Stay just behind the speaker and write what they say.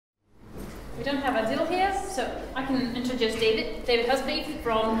We don't have Adil here, so I can introduce David Hasbi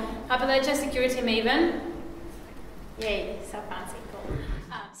from Hyperledger, security maven. Yay, so fancy, cool.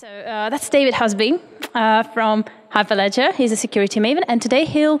 That's David Hasbi from Hyperledger. He's a security maven, and today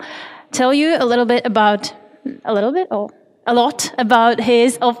he'll tell you a lot about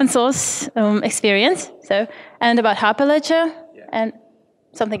his open source experience, and about Hyperledger, and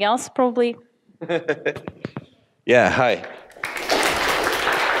something else probably. Yeah, hi.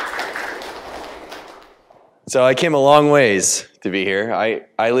 So I came a long ways to be here.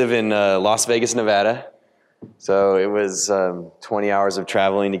 I live in Las Vegas, Nevada. So it was 20 hours of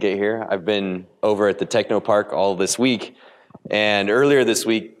traveling to get here. I've been over at the Techno Park all this week. And earlier this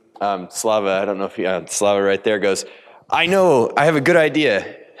week, Slava, I don't know if Slava right there goes, I know, I have a good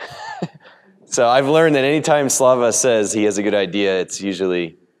idea. So I've learned that anytime Slava says he has a good idea, it's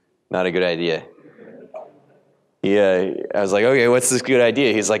usually not a good idea. Yeah, I was like, okay, what's this good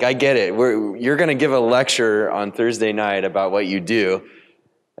idea? He's like, I get it. You're going to give a lecture on Thursday night about what you do,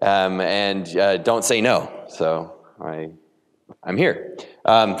 and don't say no. So I'm here.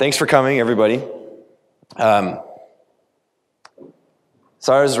 Thanks for coming, everybody.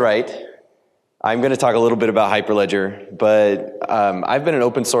 Sarah's right. I'm going to talk a little bit about Hyperledger, but I've been an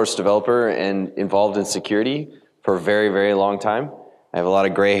open source developer and involved in security for a very, very long time. I have a lot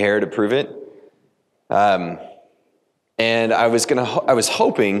of gray hair to prove it. And I was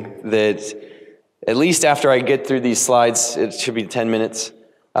hoping that at least after I get through these slides, it should be 10 minutes,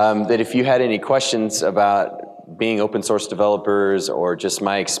 that if you had any questions about being open source developers or just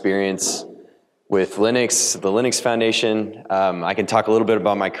my experience with Linux, the Linux Foundation, I can talk a little bit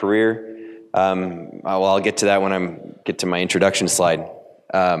about my career. I'll get to that when I get to my introduction slide.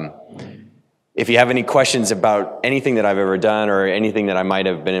 If you have any questions about anything that I've ever done or anything that I might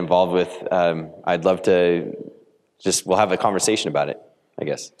have been involved with, I'd love to we'll have a conversation about it, I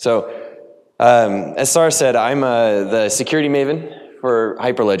guess. So, as Sarah said, I'm the security maven for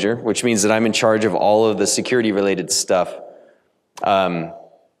Hyperledger, which means that I'm in charge of all of the security-related stuff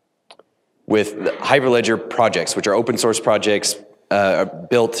with Hyperledger projects, which are open source projects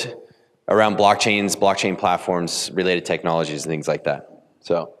built around blockchains, blockchain platforms, related technologies, and things like that.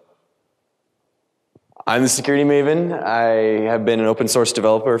 So, I'm the security maven. I have been an open source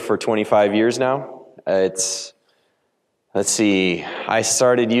developer for 25 years now. Let's see, I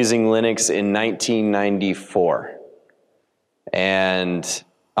started using Linux in 1994. And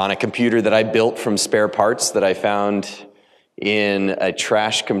on a computer that I built from spare parts that I found in a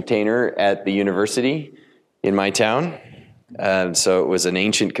trash container at the university in my town. So it was an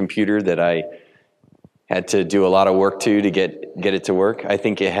ancient computer that I had to do a lot of work to get it to work. I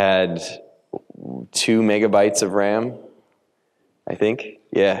think it had 2 megabytes of RAM, I think,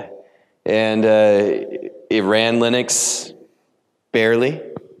 yeah. And it ran Linux, barely,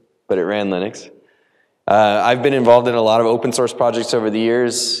 but it ran Linux. I've been involved in a lot of open source projects over the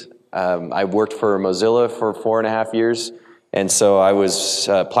years. I've worked for Mozilla for 4.5 years, and so I was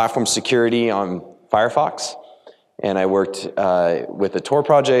platform security on Firefox, and I worked with the Tor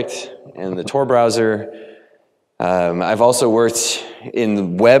project and the Tor browser. I've also worked in the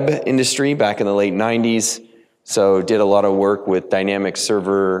web industry back in the late 90s. So did a lot of work with dynamic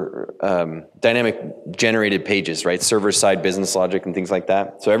generated pages, right? Server-side business logic and things like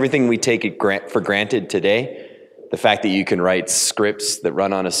that. So everything we take for granted today, the fact that you can write scripts that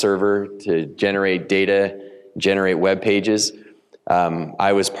run on a server to generate data, generate web pages,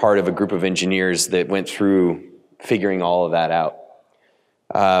 I was part of a group of engineers that went through figuring all of that out.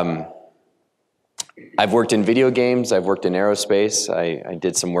 I've worked in video games, I've worked in aerospace, I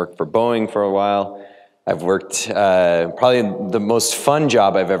did some work for Boeing for a while. I've worked, probably the most fun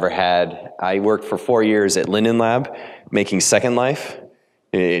job I've ever had, I worked for 4 years at Linden Lab, making Second Life.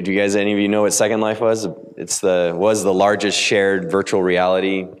 Do you guys, any of you know what Second Life was? Was the largest shared virtual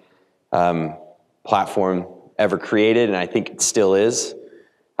reality platform ever created, and I think it still is.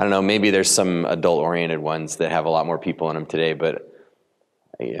 I don't know, maybe there's some adult-oriented ones that have a lot more people in them today, but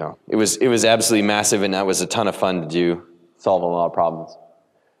you know, it was absolutely massive, and that was a ton of fun to do, solving a lot of problems.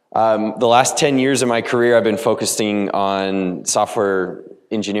 The last 10 years of my career, I've been focusing on software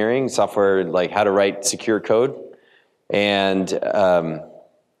engineering, software like how to write secure code. And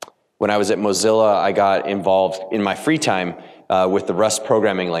when I was at Mozilla, I got involved in my free time with the Rust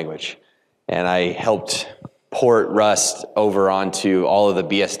programming language. And I helped port Rust over onto all of the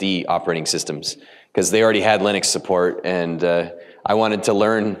BSD operating systems because they already had Linux support. And I wanted to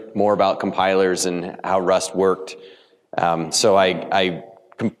learn more about compilers and how Rust worked. So I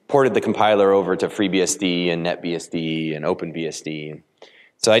ported the compiler over to FreeBSD and NetBSD and OpenBSD.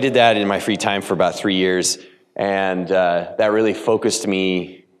 So I did that in my free time for about 3 years, and that really focused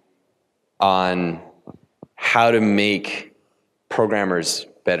me on how to make programmers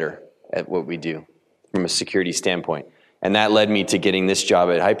better at what we do from a security standpoint. And that led me to getting this job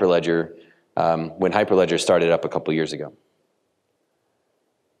at Hyperledger when Hyperledger started up a couple years ago.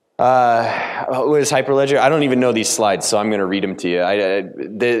 What is Hyperledger? I don't even know these slides, so I'm going to read them to you.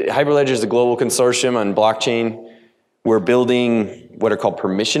 Hyperledger is a global consortium on blockchain. We're building what are called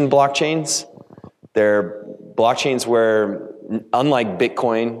permission blockchains. They're blockchains where, unlike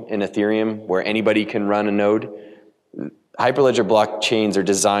Bitcoin and Ethereum, where anybody can run a node, Hyperledger blockchains are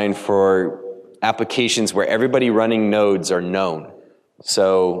designed for applications where everybody running nodes are known.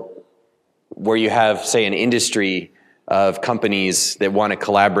 So where you have, say, an industry of companies that want to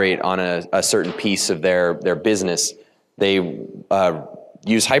collaborate on a certain piece of their business, they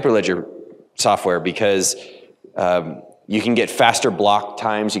use Hyperledger software because you can get faster block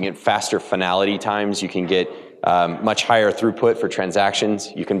times, you can get faster finality times, you can get much higher throughput for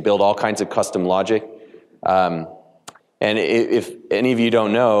transactions, you can build all kinds of custom logic. And if any of you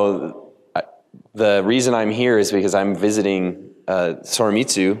don't know, the reason I'm here is because I'm visiting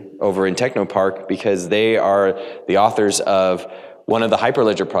Sorimitsu over in Technopark because they are the authors of one of the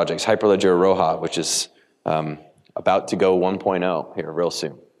Hyperledger projects, Hyperledger Aroha, which is about to go 1.0 here real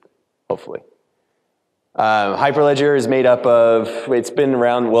soon, hopefully. Hyperledger is made up of, it's been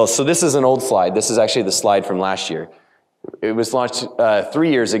around, well, so this is an old slide. This is actually the slide from last year. It was launched 3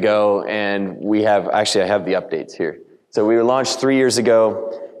 years ago, and we have, actually I have the updates here. So we were launched 3 years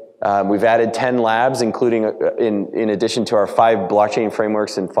ago. We've added 10 labs, including, in addition to our 5 blockchain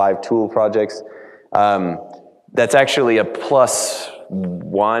frameworks and 5 tool projects. That's actually a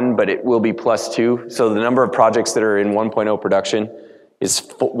 +1, but it will be +2. So the number of projects that are in 1.0 production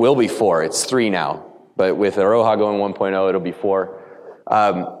will be 4. It's 3 now. But with Aroha going 1.0, it'll be 4.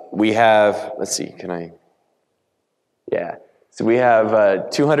 We have, let's see, can I? Yeah. So we have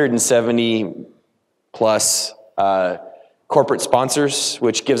 270 plus corporate sponsors,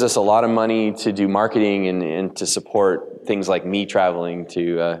 which gives us a lot of money to do marketing and to support things like me traveling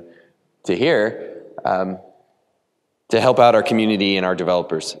to here to help out our community and our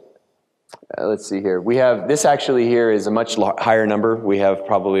developers. Let's see here. We have, this actually here is a much higher number. We have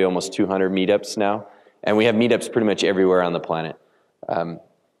probably almost 200 meetups now. And we have meetups pretty much everywhere on the planet.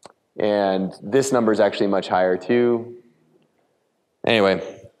 And this number is actually much higher too. Anyway,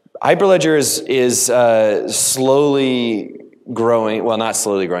 Hyperledger is slowly growing, well, not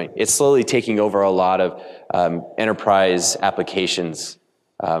slowly growing, it's slowly taking over a lot of enterprise applications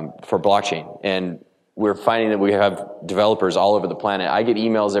for blockchain. And we're finding that we have developers all over the planet. I get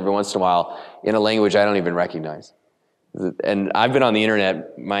emails every once in a while in a language I don't even recognize. And I've been on the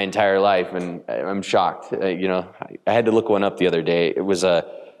internet my entire life, and I'm shocked. You know, I had to look one up the other day. It was a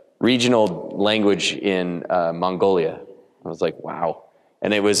regional language in Mongolia. I was like, wow.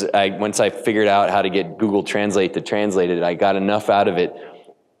 And it was, once I figured out how to get Google Translate to translate it, I got enough out of it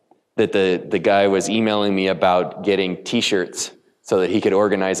that the guy was emailing me about getting T-shirts so that he could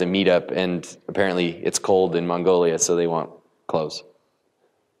organize a meetup, and apparently it's cold in Mongolia, so they want clothes.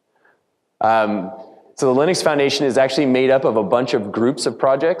 So the Linux Foundation is actually made up of a bunch of groups of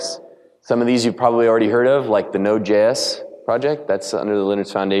projects. Some of these you've probably already heard of, like the Node.js project, that's under the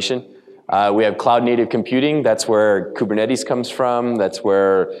Linux Foundation. We have cloud native computing, that's where Kubernetes comes from, that's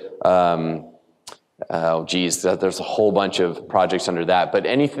where, oh geez, there's a whole bunch of projects under that. But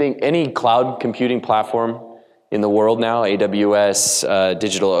any cloud computing platform in the world now, AWS,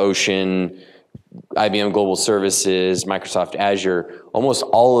 DigitalOcean, IBM Global Services, Microsoft Azure, almost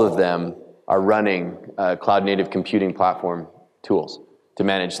all of them are running cloud native computing platform tools to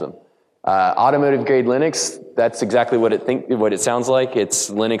manage them. Automotive grade Linux, that's exactly what it sounds like. It's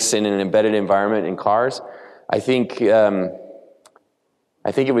Linux in an embedded environment in cars. I think it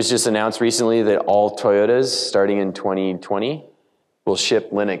was just announced recently that all Toyotas, starting in 2020, will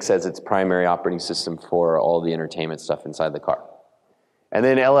ship Linux as its primary operating system for all the entertainment stuff inside the car. And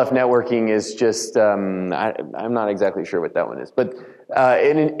then LF networking is just, I'm not exactly sure what that one is. But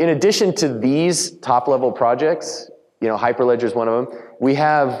in addition to these top-level projects, you know, Hyperledger is one of them, we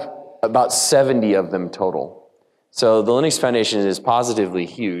have about 70 of them total. So the Linux Foundation is positively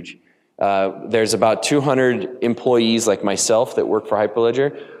huge. There's about 200 employees like myself that work for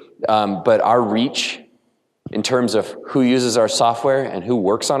Hyperledger, but our reach in terms of who uses our software and who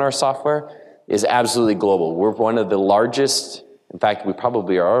works on our software is absolutely global. We're one of the largest, in fact, we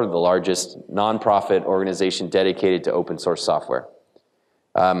probably are the largest nonprofit organization dedicated to open source software.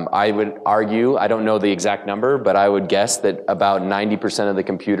 I would argue, I don't know the exact number, but I would guess that about 90% of the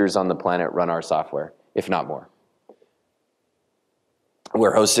computers on the planet run our software, if not more.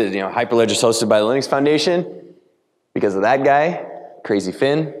 We're hosted, you know, Hyperledger is hosted by the Linux Foundation because of that guy, Crazy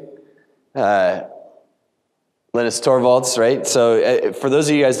Finn. Linus Torvalds, right? So for those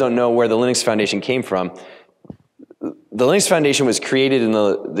of you guys who don't know where the Linux Foundation came from, the Linux Foundation was created in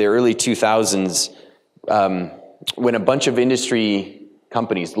the early 2000s when a bunch of industry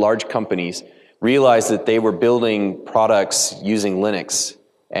companies, large companies, realized that they were building products using Linux,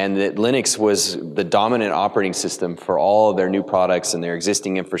 and that Linux was the dominant operating system for all of their new products and their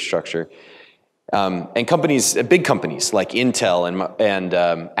existing infrastructure. And companies, big companies like Intel and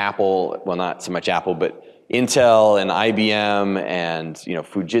Apple, well, not so much Apple, but Intel and IBM and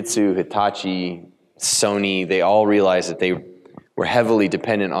Fujitsu, Hitachi, Sony, they all realized that they were heavily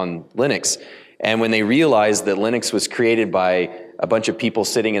dependent on Linux. And when they realized that Linux was created by a bunch of people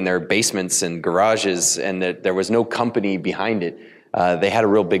sitting in their basements and garages and that there was no company behind it, they had a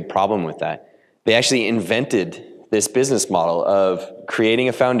real big problem with that. They actually invented this business model of creating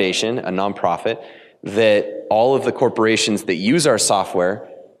a foundation, a nonprofit, that all of the corporations that use our software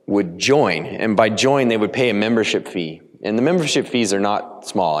would join. And by join, they would pay a membership fee. And the membership fees are not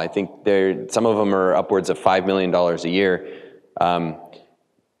small. I think some of them are upwards of $5 million a year.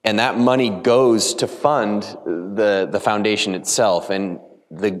 And that money goes to fund the foundation itself. And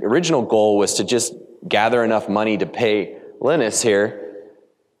the original goal was to just gather enough money to pay Linus here,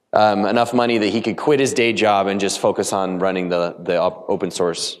 enough money that he could quit his day job and just focus on running the open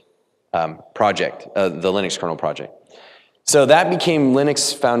source project, the Linux kernel project. So that became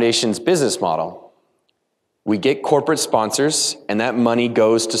Linux Foundation's business model. We get corporate sponsors, and that money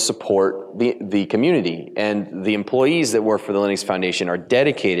goes to support the community. And the employees that work for the Linux Foundation are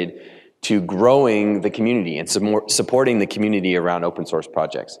dedicated to growing the community and supporting the community around open source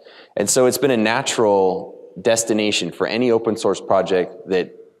projects. And so it's been a natural destination for any open source project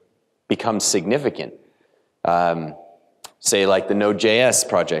that becomes significant. Say like the Node.js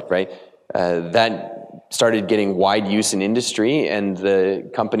project, right? That started getting wide use in industry, and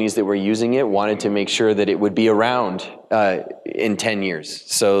the companies that were using it wanted to make sure that it would be around in 10 years.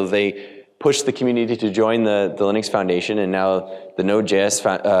 So they pushed the community to join the Linux Foundation, and now the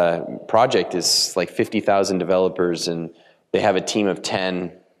Node.js project is like 50,000 developers, and they have a team of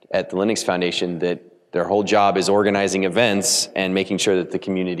 10 at the Linux Foundation that their whole job is organizing events and making sure that the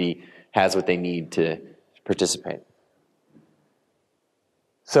community has what they need to participate.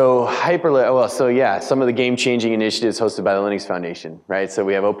 So some of the game-changing initiatives hosted by the Linux Foundation, right? So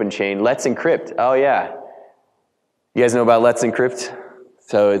we have OpenChain, Let's Encrypt. Oh yeah, you guys know about Let's Encrypt?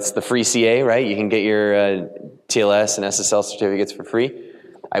 So it's the free CA, right? You can get your TLS and SSL certificates for free.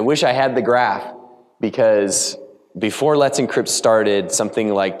 I wish I had the graph, because before Let's Encrypt started,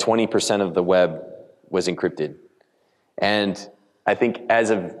 something like 20% of the web was encrypted. And I think as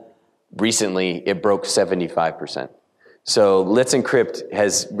of recently, it broke 75%. So Let's Encrypt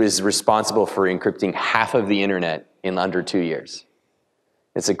is responsible for encrypting half of the internet in under 2 years.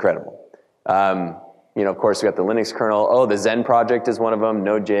 It's incredible. Of course, we got the Linux kernel. Oh, the Zen project is one of them,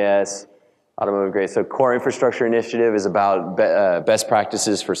 Node.js, automotive grade. So Core Infrastructure Initiative is about best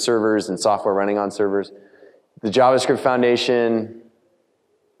practices for servers and software running on servers. The JavaScript Foundation,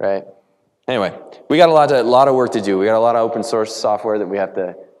 right? Anyway, we got a lot of work to do. We got a lot of open source software that we have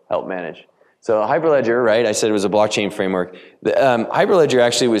to help manage. So Hyperledger, right, I said it was a blockchain framework. Hyperledger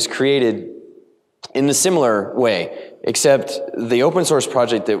actually was created in a similar way, except the open source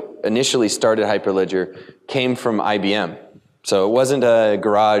project that initially started Hyperledger came from IBM. So it wasn't a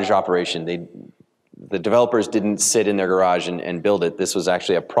garage operation. The developers didn't sit in their garage and build it. This was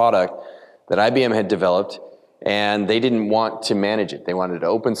actually a product that IBM had developed, and they didn't want to manage it. They wanted to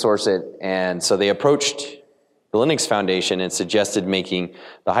open source it, and so they approached the Linux Foundation and suggested making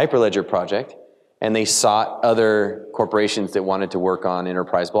the Hyperledger project, and they sought other corporations that wanted to work on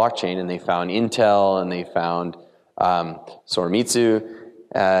enterprise blockchain, and they found Intel, and they found Soromitsu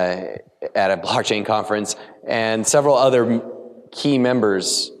at a blockchain conference, and several other key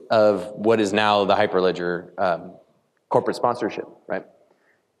members of what is now the Hyperledger corporate sponsorship, right?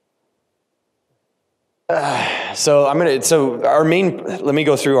 Let me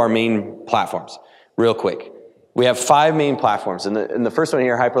go through our main platforms real quick. We have 5 main platforms, and the first one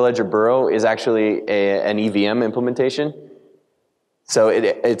here, Hyperledger Burrow, is actually an EVM implementation. So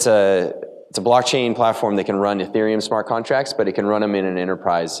it's a blockchain platform that can run Ethereum smart contracts, but it can run them in an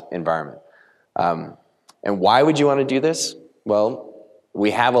enterprise environment. And why would you want to do this? Well,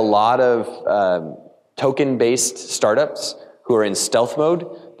 we have a lot of token-based startups who are in stealth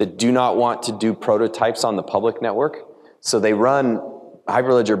mode that do not want to do prototypes on the public network. So they run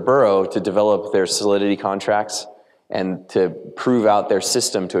Hyperledger Burrow to develop their Solidity contracts and to prove out their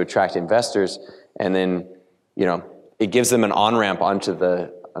system to attract investors, and then it gives them an on-ramp onto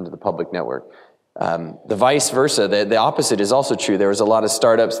the public network. The vice versa, the opposite is also true. There was a lot of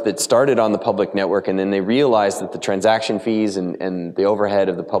startups that started on the public network, and then they realized that the transaction fees and the overhead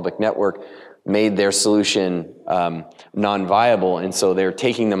of the public network made their solution non-viable, and so they're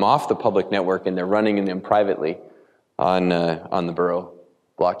taking them off the public network and they're running them privately on the Burrow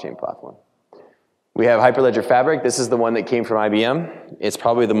blockchain platform. We have Hyperledger Fabric. This is the one that came from IBM. It's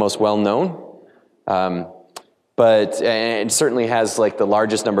probably the most well-known, but it certainly has like the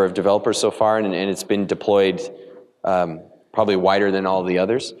largest number of developers so far, and it's been deployed probably wider than all the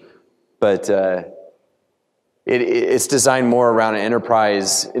others. But it's designed more around an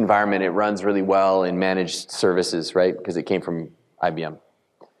enterprise environment. It runs really well in managed services, right? Because it came from IBM.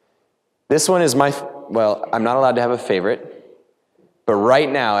 This one is well, I'm not allowed to have a favorite. But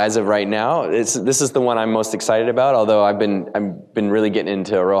right now, as of right now, this is the one I'm most excited about, although I've been really getting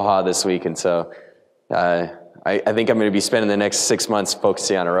into Aroha this week, and so I think I'm going to be spending the next 6 months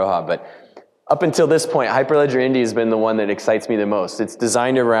focusing on Aroha. But up until this point, Hyperledger Indy has been the one that excites me the most. It's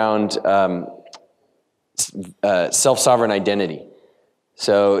designed around self-sovereign identity.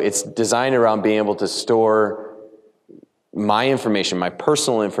 So it's designed around being able to store my information, my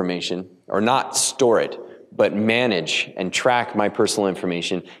personal information, or not store it, but manage and track my personal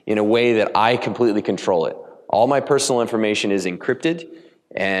information in a way that I completely control it. All my personal information is encrypted,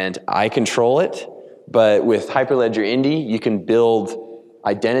 and I control it. But with Hyperledger Indy, you can build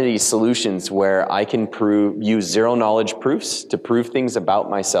identity solutions where I can use zero-knowledge proofs to prove things about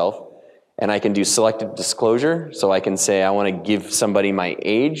myself, and I can do selective disclosure, so I can say I want to give somebody my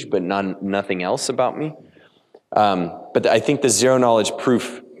age, but nothing else about me. But I think the zero-knowledge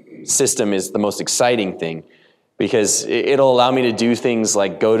proof system is the most exciting thing, because it'll allow me to do things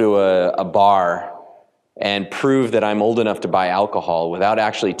like go to a bar and prove that I'm old enough to buy alcohol without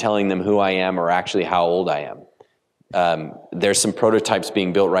actually telling them who I am or actually how old I am. There's some prototypes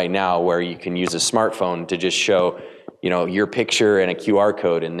being built right now where you can use a smartphone to just show, your picture and a QR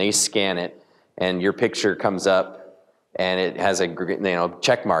code, and they scan it, and your picture comes up, and it has a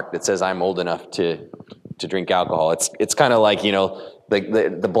check mark that says I'm old enough to drink alcohol. It's kind of like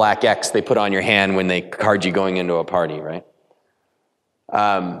the black X they put on your hand when they card you going into a party, right?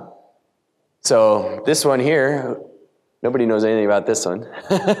 So this one here, nobody knows anything about this one.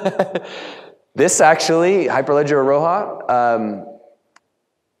 This actually, Hyperledger Aroha,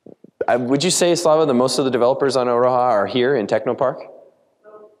 would you say, Slava, that most of the developers on Aroha are here in Technopark?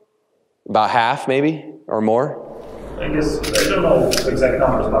 About half, maybe, or more? I guess, I don't know exact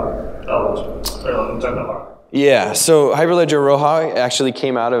numbers, but Technopark. Yeah, so Hyperledger Aroha actually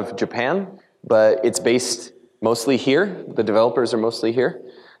came out of Japan, but it's based mostly here. The developers are mostly here.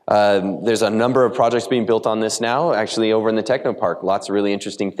 There's a number of projects being built on this now, actually over in the Technopark. Lots of really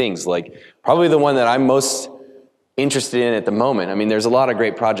interesting things. Like probably the one that I'm most interested in at the moment. I mean, there's a lot of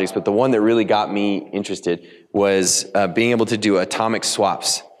great projects, but the one that really got me interested was being able to do atomic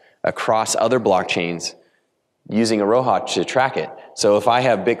swaps across other blockchains using Aroha to track it. So if I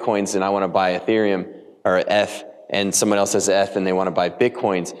have Bitcoins and I want to buy Ethereum or ETH, and someone else has ETH and they want to buy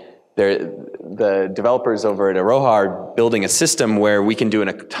Bitcoins, the developers over at Aroha are building a system where we can do an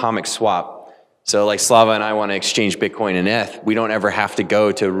atomic swap. So like Slava and I want to exchange Bitcoin and ETH, we don't ever have to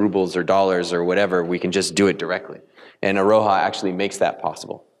go to rubles or dollars or whatever. We can just do it directly. And Aroha actually makes that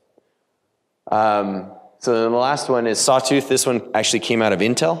possible. So then the last one is Sawtooth. This one actually came out of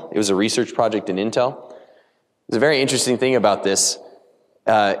Intel. It was a research project in Intel. There's a very interesting thing about this.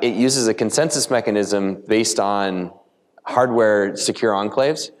 It uses a consensus mechanism based on hardware secure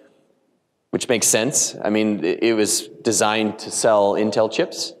enclaves, which makes sense. I mean, it was designed to sell Intel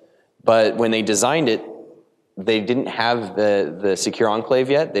chips, but when they designed it, they didn't have the secure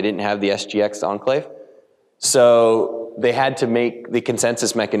enclave yet. They didn't have the SGX enclave. So they had to make the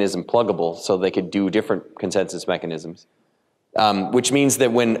consensus mechanism pluggable so they could do different consensus mechanisms, which means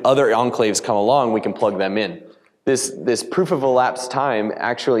that when other enclaves come along, we can plug them in. This proof of elapsed time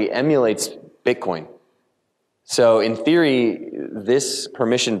actually emulates Bitcoin. So in theory, this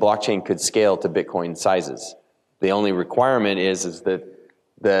permission blockchain could scale to Bitcoin sizes. The only requirement is that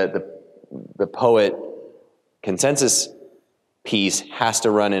the POET consensus piece has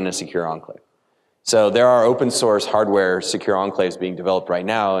to run in a secure enclave. So there are open source hardware secure enclaves being developed right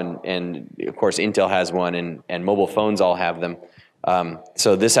now, and of course Intel has one, and mobile phones all have them.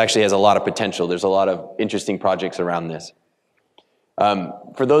 So this actually has a lot of potential. There's a lot of interesting projects around this.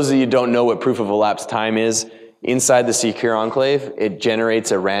 For those of you who don't know what proof of elapsed time is, inside the secure enclave, it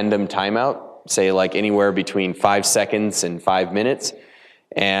generates a random timeout, say like anywhere between 5 seconds and 5 minutes,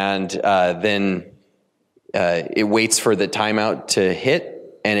 and then it waits for the timeout to hit,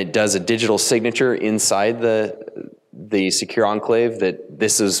 and it does a digital signature inside the the secure enclave that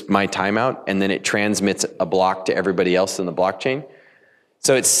this is my timeout, and then it transmits a block to everybody else in the blockchain.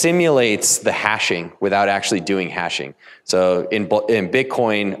 So it simulates the hashing without actually doing hashing. So in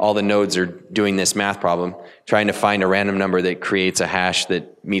Bitcoin, all the nodes are doing this math problem, trying to find a random number that creates a hash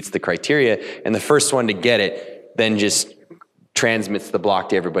that meets the criteria, and the first one to get it then just transmits the block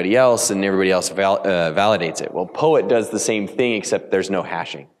to everybody else, and everybody else validates it. Well, Poet does the same thing, except there's no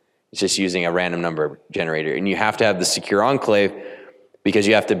hashing. It's just using a random number generator. And you have to have the secure enclave because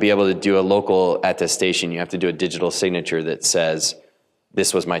you have to be able to do a local attestation. You have to do a digital signature that says,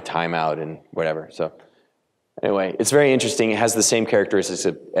 this was my timeout and whatever. So anyway, it's very interesting. It has the same characteristics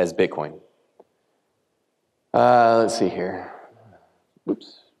as Bitcoin. Let's see here.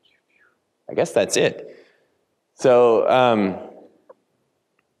 Oops. I guess that's it. So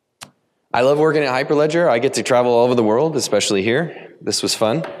I love working at Hyperledger. I get to travel all over the world, especially here. This was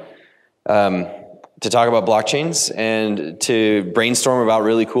fun. To talk about blockchains and to brainstorm about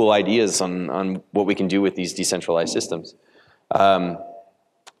really cool ideas on what we can do with these decentralized systems.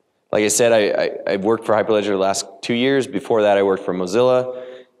 Like I said, I worked for Hyperledger the last 2 years. Before that, I worked for Mozilla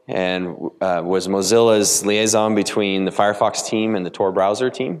and was Mozilla's liaison between the Firefox team and the Tor browser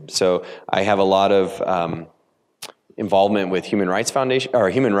team. So I have a lot of involvement with human rights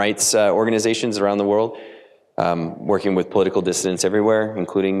organizations around the world. Working with political dissidents everywhere,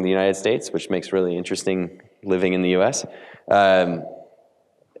 including the United States, which makes really interesting living in the US.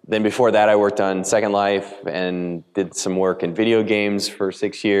 Then before that, I worked on Second Life and did some work in video games for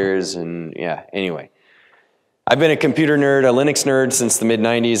 6 years, and yeah, anyway. I've been a computer nerd, a Linux nerd since the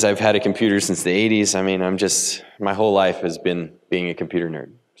mid-90s. I've had a computer since the 80s. I mean, my whole life has been being a computer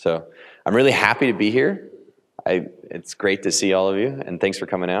nerd. So I'm really happy to be here. It's great to see all of you, and thanks for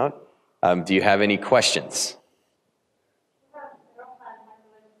coming out. Do you have any questions?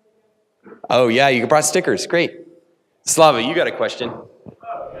 Oh yeah, you brought stickers, great. Slava, you got a question?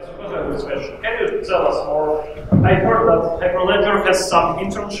 Yes, of course I have this question. Can you tell us more? I heard that Hyperledger has some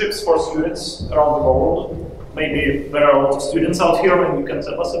internships for students around the world. Maybe there are a lot of students out here, and you can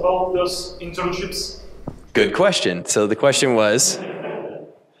tell us about those internships? Good question. So the question was,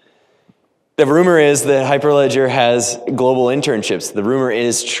 the rumor is that Hyperledger has global internships. The rumor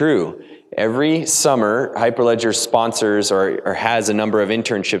is true. Every summer, Hyperledger sponsors or has a number of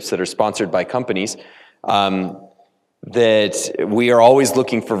internships that are sponsored by companies that we are always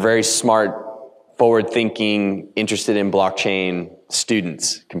looking for very smart, forward-thinking, interested in blockchain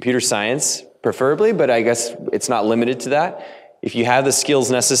students. Computer science, preferably, but I guess it's not limited to that. If you have the skills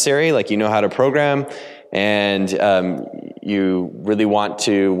necessary, like you know how to program, and you really want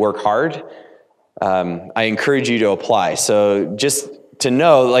to work hard, I encourage you to apply. So just to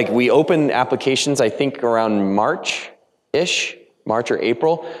know, like we open applications, I think around March-ish, March or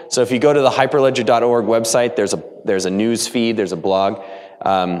April. So if you go to the hyperledger.org website, there's a news feed, there's a blog,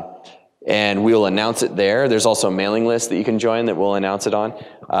 and we'll announce it there. There's also a mailing list that you can join that we'll announce it on.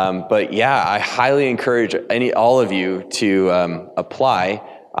 But yeah, I highly encourage all of you to apply.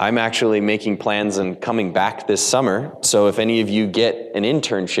 I'm actually making plans and coming back this summer. So if any of you get an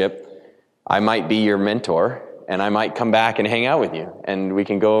internship, I might be your mentor. And I might come back and hang out with you. And we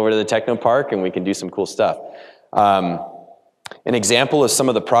can go over to the Techno Park and we can do some cool stuff. An example of some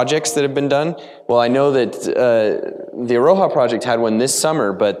of the projects that have been done. Well, I know that the Aroha project had one this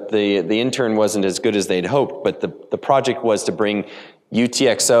summer, but the intern wasn't as good as they'd hoped. But the project was to bring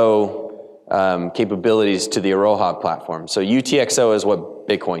UTXO capabilities to the Aroha platform. So UTXO is what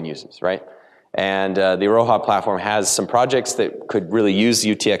Bitcoin uses, right? And the Aroha platform has some projects that could really use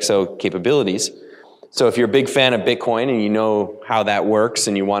UTXO capabilities. So if you're a big fan of Bitcoin and you know how that works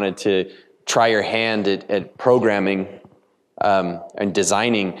and you wanted to try your hand at programming and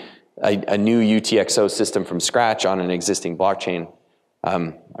designing a new UTXO system from scratch on an existing blockchain,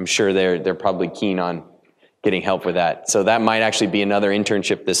 I'm sure they're probably keen on getting help with that. So that might actually be another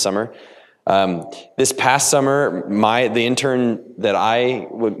internship this summer. This past summer, the intern that I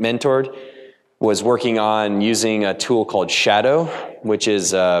mentored was working on using a tool called Shadow, which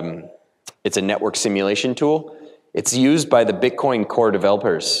is it's a network simulation tool. It's used by the Bitcoin core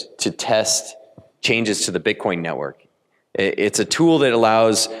developers to test changes to the Bitcoin network. It's a tool that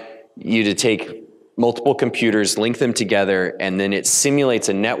allows you to take multiple computers, link them together, and then it simulates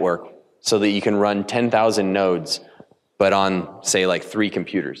a network so that you can run 10,000 nodes, but on, say, like 3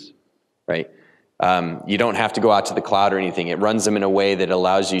 computers, right? You don't have to go out to the cloud or anything. It runs them in a way that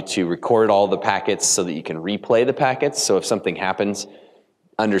allows you to record all the packets so that you can replay the packets. So if something happens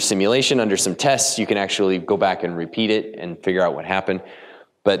under simulation, under some tests, you can actually go back and repeat it and figure out what happened.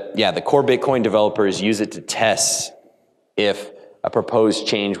 But yeah, the core Bitcoin developers use it to test if a proposed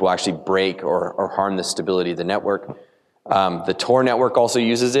change will actually break or harm the stability of the network. The Tor network also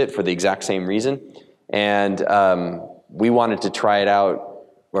uses it for the exact same reason. And we wanted to try it out,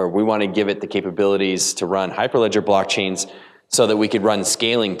 or we want to give it the capabilities to run Hyperledger blockchains so that we could run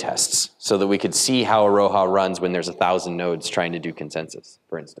scaling tests, so that we could see how a Roha runs when there's 1,000 nodes trying to do consensus,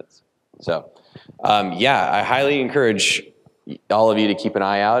 for instance. So yeah, I highly encourage all of you to keep an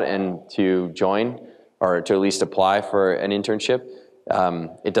eye out and to join, or to at least apply for an internship.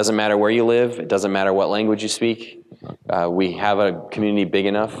 It doesn't matter where you live. It doesn't matter what language you speak. We have a community big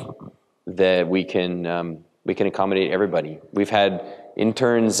enough that we can accommodate everybody. We've had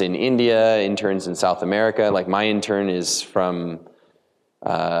interns in India, interns in South America. Like my intern is from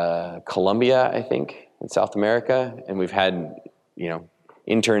Colombia, I think, in South America, and we've had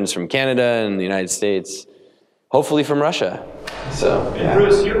interns from Canada and the United States, hopefully from Russia. So in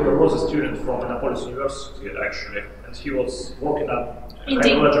previous year there was a student from Innopolis University actually, and he was working at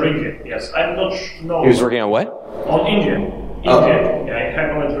Hyperledger India. Yes, I'm not sure. He was working on what? On India. India. Yeah,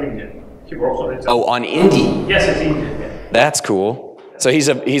 Hyperledger India. He works on it. Oh, on Indie. Yes, it's India. Yeah. That's cool. So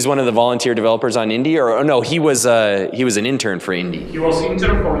he's one of the volunteer developers on Indie, or no? He was an intern for Indie. He was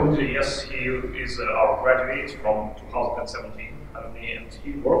intern for Indie. Yes, he is our graduate from 2017, and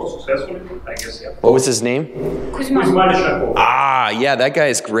he worked successfully, I guess. Yeah. What was his name? Kuzma. Ah, yeah, that guy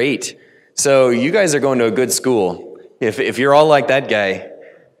is great. So you guys are going to a good school. If you're all like that guy,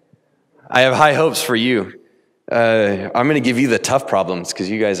 I have high hopes for you. I'm going to give you the tough problems because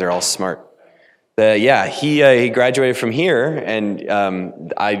you guys are all smart. Yeah, he graduated from here, and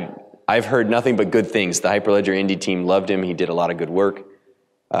I've heard nothing but good things. The Hyperledger Indie team loved him. He did a lot of good work.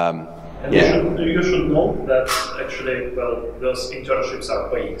 And you should know that actually, well, those internships are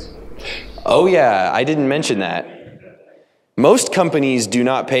paid. Oh yeah, I didn't mention that. Most companies do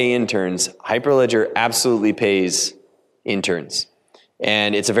not pay interns. Hyperledger absolutely pays interns.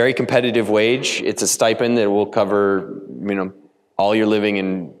 And it's a very competitive wage. It's a stipend that will cover, all your living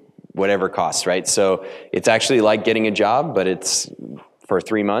and whatever costs, right? So it's actually like getting a job, but it's for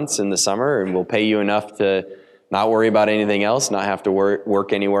 3 months in the summer, and we'll pay you enough to not worry about anything else, not have to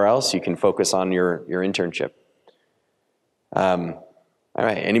work anywhere else. You can focus on your internship. All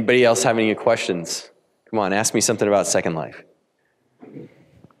right, anybody else have any questions? Come on, ask me something about Second Life.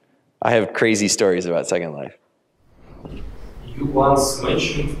 I have crazy stories about Second Life. You once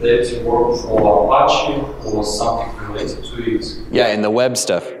mentioned that you work for Apache or something related to it. Yeah, in the web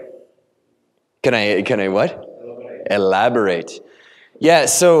stuff. Can I what? Elaborate. Yeah,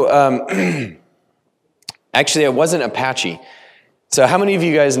 so actually it wasn't Apache. So how many of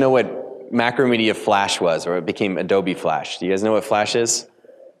you guys know what Macromedia Flash was, or it became Adobe Flash? Do you guys know what Flash is?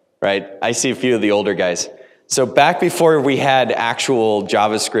 Right? I see a few of the older guys. So back before we had actual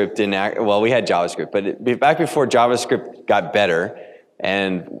JavaScript, we had JavaScript, but back before JavaScript got better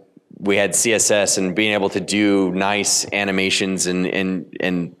and we had CSS and being able to do nice animations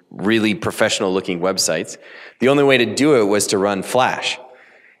and really professional looking websites, the only way to do it was to run Flash.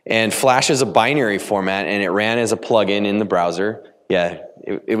 And Flash is a binary format, and it ran as a plugin in the browser. Yeah,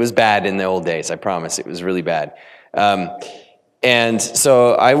 it was bad in the old days, I promise. It was really bad. And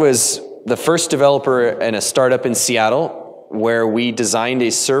so I was the first developer in a startup in Seattle where we designed a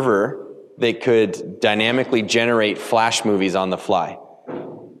server that could dynamically generate Flash movies on the fly.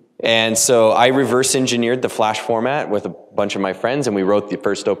 And so I reverse engineered the Flash format with a bunch of my friends, and we wrote the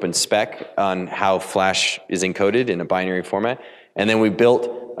first open spec on how Flash is encoded in a binary format. And then we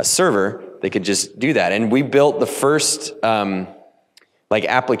built a server that could just do that. And we built the first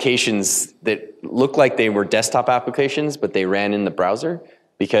applications that looked like they were desktop applications, but they ran in the browser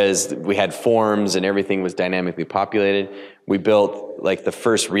because we had forms and everything was dynamically populated. We built like the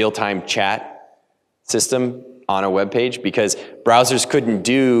first real-time chat system on a web page because browsers couldn't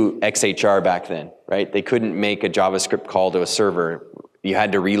do XHR back then, right? They couldn't make a JavaScript call to a server. You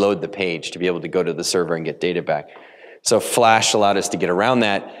had to reload the page to be able to go to the server and get data back. So Flash allowed us to get around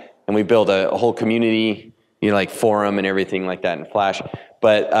that, and we built a whole community, like forum and everything like that in Flash.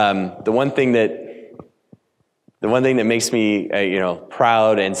 But the one thing that makes me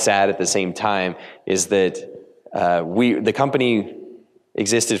proud and sad at the same time is that the company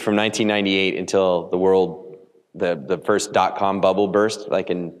existed from 1998 until the first .com bubble burst, like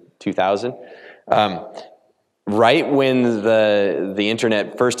in 2000. Right when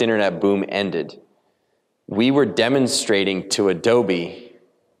the first internet boom ended, we were demonstrating to Adobe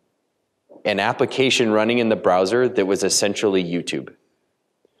an application running in the browser that was essentially YouTube.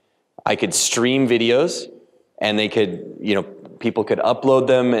 I could stream videos, and they could, people could upload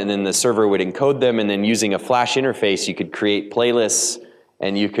them, and then the server would encode them, and then using a Flash interface, you could create playlists,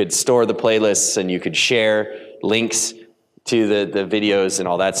 and you could store the playlists, and you could share links to the videos and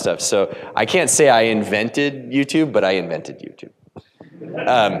all that stuff. So I can't say I invented YouTube, but I invented YouTube.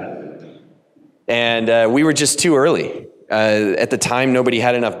 We were just too early. At the time, nobody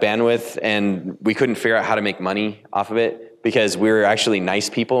had enough bandwidth, and we couldn't figure out how to make money off of it because we were actually nice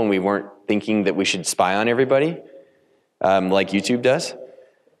people and we weren't thinking that we should spy on everybody, like YouTube does,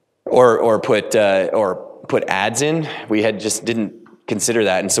 or put ads in. We just didn't consider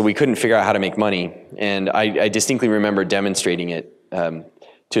that, and so we couldn't figure out how to make money. And I distinctly remember demonstrating it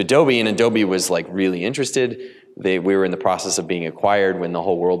to Adobe, and Adobe was like really interested. We were in the process of being acquired when the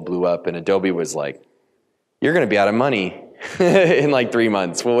whole world blew up, and Adobe was like, "You're going to be out of money in like 3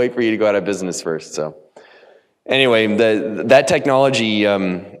 months. We'll wait for you to go out of business first." So anyway, that technology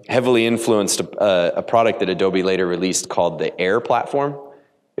heavily influenced a product that Adobe later released called the Air platform.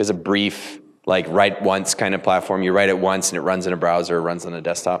 It was a brief, like write once kind of platform. You write it once and it runs in a browser, it runs on a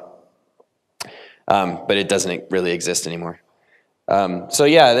desktop. But it doesn't really exist anymore. So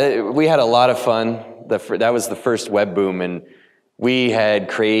yeah, we had a lot of fun. That was the first web boom, and we had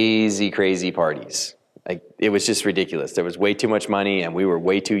crazy, crazy parties. Like, it was just ridiculous. There was way too much money, and we were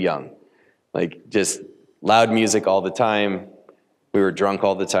way too young. Like, just loud music all the time. We were drunk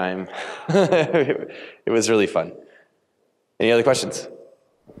all the time. It was really fun. Any other questions?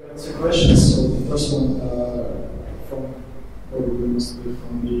 That's a question. So the first one, from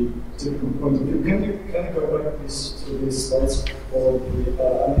the different point of view, can you go back to these slides for the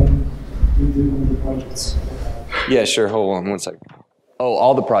projects? Yeah, sure. Hold on one second. Oh,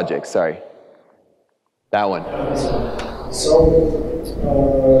 all the projects. Sorry. That one. So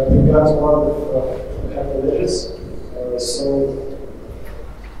you got a lot of Hyperledgers. So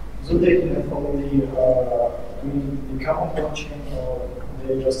do they have only the common blockchain, or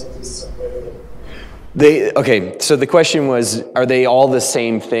they just exist separately? Okay, so the question was, are they all the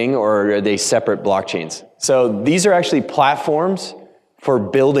same thing or are they separate blockchains? So these are actually platforms for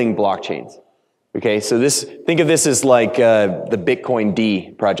building blockchains. Okay, so think of this as like the Bitcoin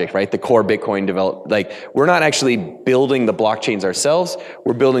D project, right? The core Bitcoin we're not actually building the blockchains ourselves.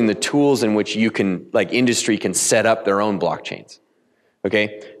 We're building the tools in which industry can set up their own blockchains.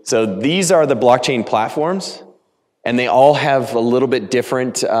 Okay, so these are the blockchain platforms, and they all have a little bit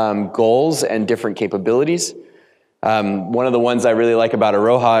different goals and different capabilities. One of the ones I really like about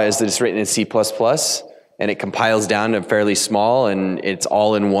Aroha is that it's written in C++, and it compiles down to fairly small, and it's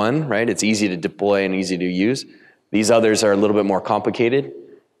all in one, right? It's easy to deploy and easy to use. These others are a little bit more complicated.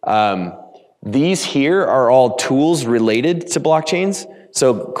 These here are all tools related to blockchains.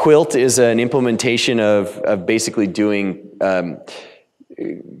 So Quilt is an implementation of basically doing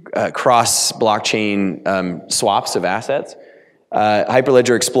cross-blockchain swaps of assets.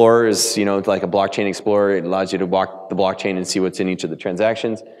 Hyperledger Explorer is, like a blockchain explorer. It allows you to walk the blockchain and see what's in each of the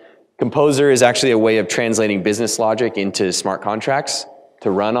transactions. Composer is actually a way of translating business logic into smart contracts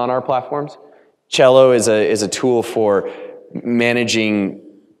to run on our platforms. Cello is a tool for managing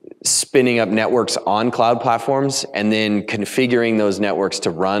spinning up networks on cloud platforms and then configuring those networks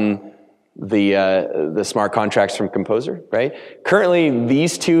to run the smart contracts from Composer, right? Currently,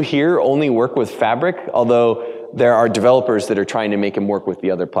 these two here only work with Fabric, although there are developers that are trying to make them work with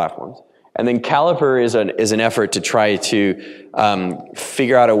the other platforms. And then Caliper is an effort to try to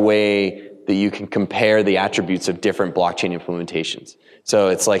figure out a way that you can compare the attributes of different blockchain implementations. So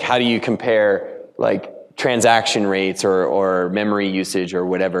it's like, how do you compare like transaction rates or memory usage or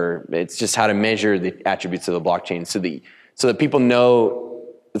whatever? It's just how to measure the attributes of the blockchain so that people know,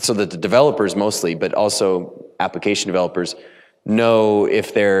 so that the developers mostly, but also application developers know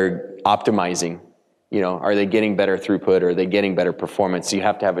if they're optimizing. Are they getting better throughput? Or are they getting better performance? So you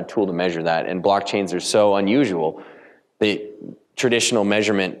have to have a tool to measure that. And blockchains are so unusual that traditional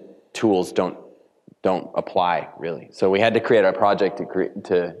measurement tools don't apply, really. So we had to create a project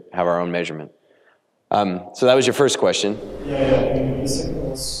to have our own measurement. So that was your first question. Yeah, and the second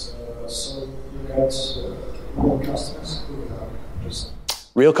was, so you got real customers?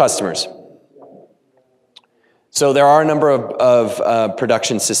 Real customers. So there are a number of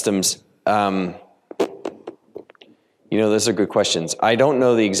production systems. Those are good questions. I don't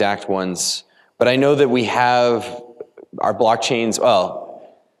know the exact ones, but I know that we have our blockchains,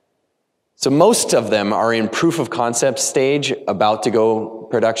 so most of them are in proof of concept stage, about to go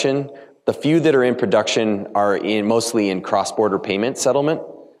production. The few that are in production are mostly in cross-border payment settlement.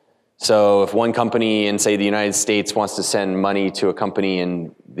 So if one company in, say, the United States wants to send money to a company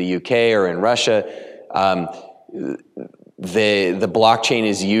in the UK or in Russia, the blockchain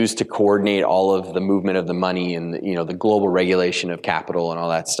is used to coordinate all of the movement of the money and the global regulation of capital and all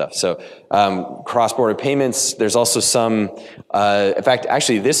that stuff. So cross-border payments. There's also some. In fact,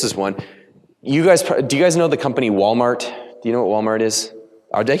 actually, this is one. Do you guys know the company Walmart? Do you know what Walmart is?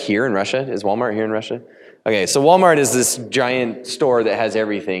 Are they here in Russia? Is Walmart here in Russia? Okay, so Walmart is this giant store that has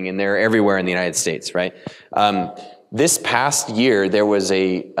everything, and they're everywhere in the United States, right? This past year, there was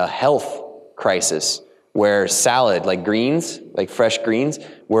a health crisis where salad, like greens, like fresh greens,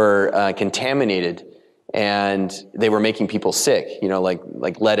 were contaminated, and they were making people sick, you know,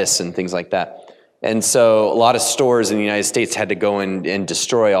 like lettuce and things like that. And so a lot of stores in the United States had to go and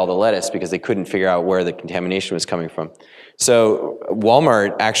destroy all the lettuce because they couldn't figure out where the contamination was coming from. So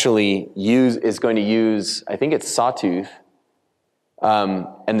Walmart actually is going to use, I think it's Sawtooth,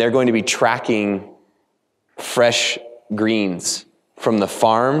 and they're going to be tracking fresh greens from the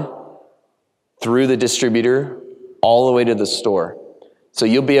farm through the distributor all the way to the store. So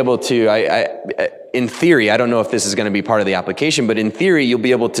you'll be able to, in theory, I don't know if this is going to be part of the application, but in theory, you'll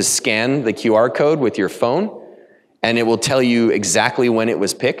be able to scan the QR code with your phone, and it will tell you exactly when it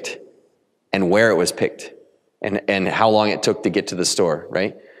was picked and where it was picked and how long it took to get to the store,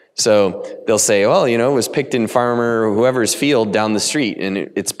 right? So they'll say, well, you know, it was picked in farmer whoever's field down the street, and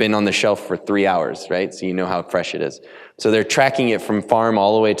it's been on the shelf for 3 hours, right? So you know how fresh it is. So they're tracking it from farm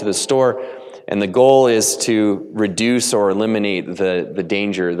all the way to the store. And the goal is to reduce or eliminate the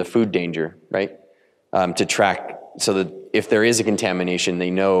danger, the food danger, right? To track so that if there is a contamination,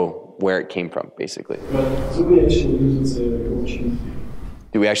 they know where it came from, basically. But do we actually use the blockchain?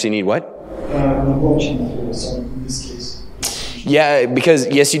 Do we actually need what? The blockchain, so in this case. Yeah, because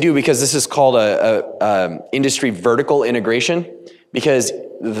yes, you do, because this is called a industry vertical integration, because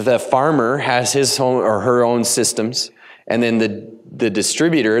the farmer has his own or her own systems, and then the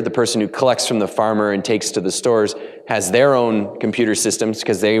distributor, the person who collects from the farmer and takes to the stores, has their own computer systems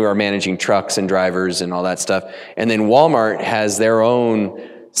because they are managing trucks and drivers and all that stuff. And then Walmart has their own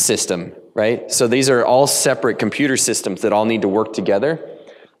system, right? So these are all separate computer systems that all need to work together.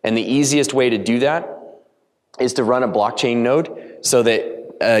 And the easiest way to do that is to run a blockchain node so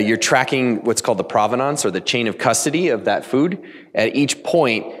that you're tracking what's called the provenance or the chain of custody of that food. At each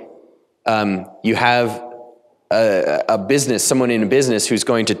point, you have a business, someone in a business who's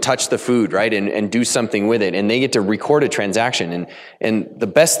going to touch the food, right, and do something with it, and they get to record a transaction. And the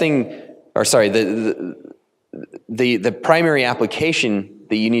best thing, or sorry, the primary application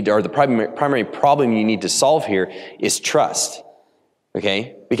that you need to, or the primary problem you need to solve here is trust,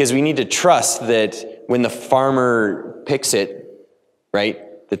 okay? Because we need to trust that when the farmer picks it, right,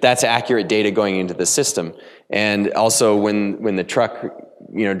 that's accurate data going into the system. And also when the truck,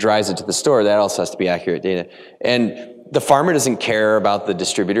 you know, drives it to the store, that also has to be accurate data. And the farmer doesn't care about the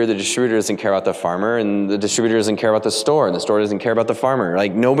distributor doesn't care about the farmer, and the distributor doesn't care about the store, and the store doesn't care about the farmer.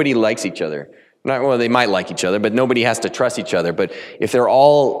 Like, nobody likes each other. Well, they might like each other, but nobody has to trust each other. But if they're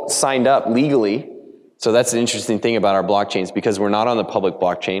all signed up legally, so that's the interesting thing about our blockchains, because we're not on the public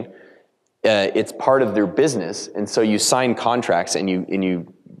blockchain, it's part of their business, and so you sign contracts and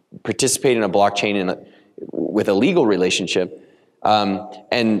you participate in a blockchain with a legal relationship.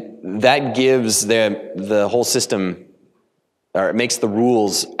 And that gives the whole system, or it makes the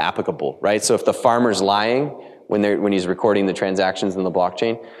rules applicable, right? So if the farmer's lying when he's recording the transactions in the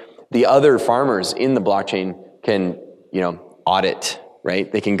blockchain, the other farmers in the blockchain can, you know, audit,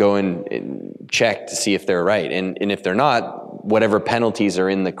 right? They can go and check to see if they're right. And if they're not, whatever penalties are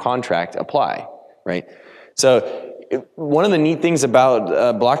in the contract apply, right? So one of the neat things about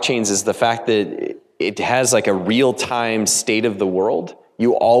blockchains is the fact that it has like a real-time state of the world.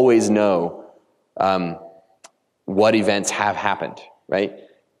 You always know what events have happened, right?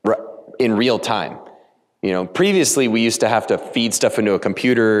 In real time. You know, previously we used to have to feed stuff into a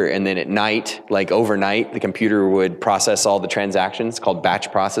computer, and then at night, like overnight, the computer would process all the transactions, called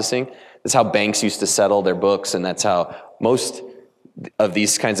batch processing. That's how banks used to settle their books, and that's how most of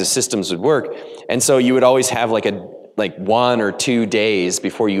these kinds of systems would work. And so you would always have like 1 or 2 days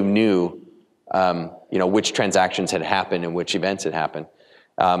before you knew you know, which transactions had happened and which events had happened.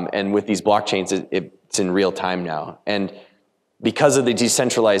 And with these blockchains, it's in real time now. And because of the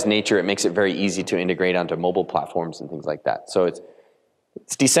decentralized nature, it makes it very easy to integrate onto mobile platforms and things like that. So it's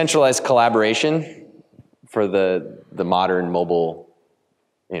decentralized collaboration for the modern mobile,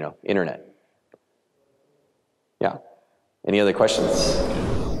 you know, internet. Yeah. Any other questions?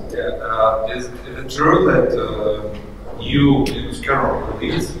 Yeah. Is it true that you in this kernel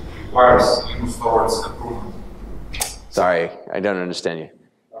release requires use towards improvement? Sorry, I don't understand you.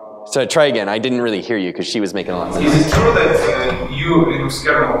 So try again. I didn't really hear you because she was making a lot of sense. Is it true that you Linux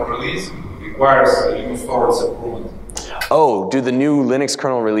kernel release requires use towards improvement? Oh, do the new Linux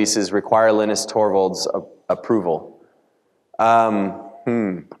kernel releases require Linus Torvalds approval?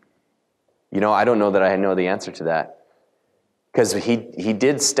 You know, I don't know that I know the answer to that, because he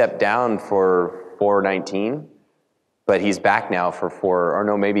did step down for 4.19. but he's back now for or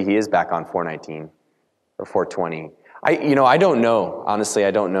no, maybe he is back on 419 or 420. I don't know. Honestly,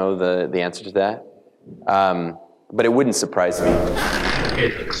 I don't know the answer to that. But it wouldn't surprise me.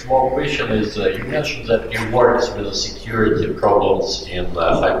 Okay, the small question is, you mentioned that you worked with the security problems in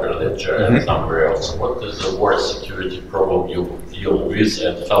Hyperledger and somewhere else. What is the worst security problem you deal with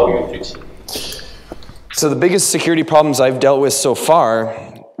and how you fix it? So the biggest security problems I've dealt with so far,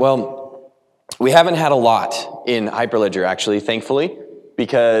 well, we haven't had a lot in Hyperledger actually, thankfully,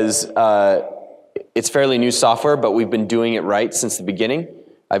 because it's fairly new software, but we've been doing it right since the beginning.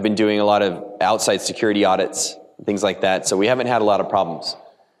 I've been doing a lot of outside security audits, things like that, so we haven't had a lot of problems.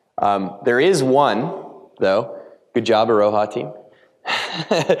 There is one, though. Good job, Aroha team.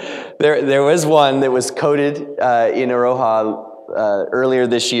 there was one that was coded in Aroha earlier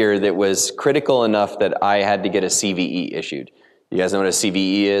this year that was critical enough that I had to get a CVE issued. You guys know what a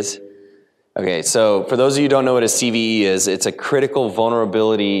CVE is? Okay, so for those of you who don't know what a CVE is, it's a critical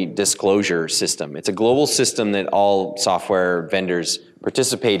vulnerability disclosure system. It's a global system that all software vendors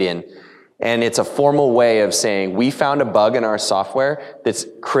participate in. And it's a formal way of saying, we found a bug in our software that's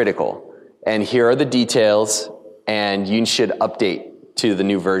critical. And here are the details, and you should update to the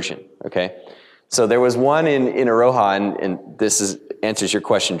new version, okay? So there was one in Aroha, and this answers your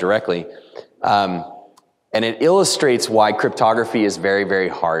question directly. And it illustrates why cryptography is very, very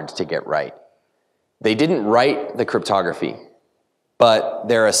hard to get right. They didn't write the cryptography, but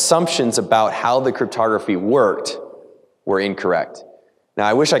their assumptions about how the cryptography worked were incorrect. Now,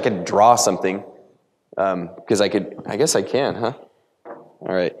 I wish I could draw something, because I guess I can, huh?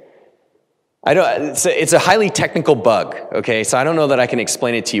 All right. It's a highly technical bug, okay? So I don't know that I can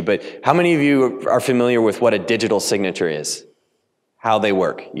explain it to you, but how many of you are familiar with what a digital signature is? How they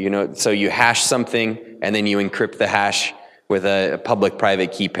work? You know, so you hash something, and then you encrypt the hash with a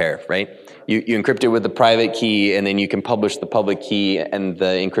public-private key pair, right? You encrypt it with the private key, and then you can publish the public key and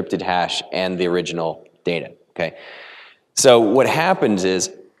the encrypted hash and the original data, okay? So what happens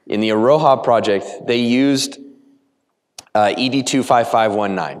is, in the Aroha project, they used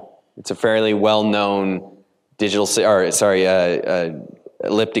ED25519. It's a fairly well-known elliptic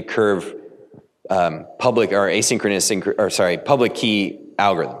curve public or asynchronous public key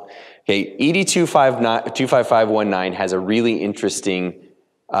algorithm. Okay, ED25519 has a really interesting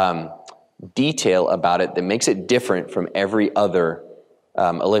detail about it that makes it different from every other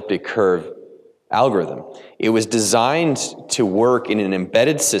elliptic curve algorithm. It was designed to work in an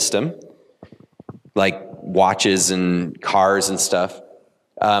embedded system, like watches and cars and stuff,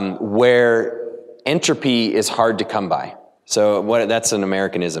 where entropy is hard to come by. So that's an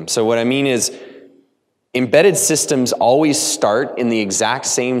Americanism. So what I mean is, embedded systems always start in the exact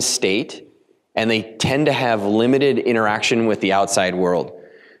same state, and they tend to have limited interaction with the outside world.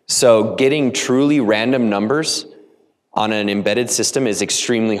 So getting truly random numbers on an embedded system is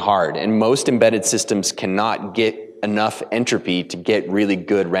extremely hard, and most embedded systems cannot get enough entropy to get really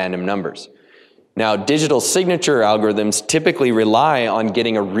good random numbers. Now, digital signature algorithms typically rely on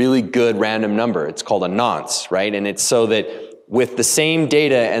getting a really good random number. It's called a nonce, right? And it's so that with the same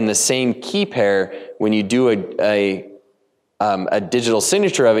data and the same key pair, when you do a digital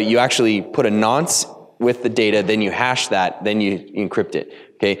signature of it, you actually put a nonce with the data, then you hash that, then you encrypt it,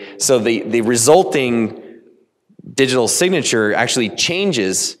 okay? So the resulting digital signature actually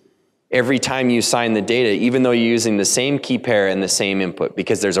changes every time you sign the data, even though you're using the same key pair and the same input,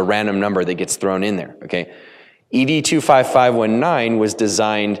 because there's a random number that gets thrown in there, okay? ED25519 was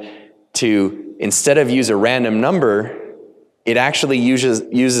designed to, instead of use a random number, it actually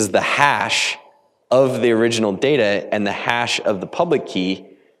uses the hash of the original data and the hash of the public key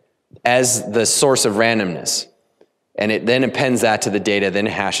as the source of randomness. And it then appends that to the data, then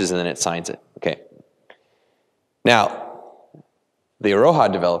it hashes, and then it signs it, okay? Now, the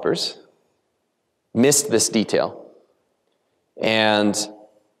Aroha developers missed this detail, and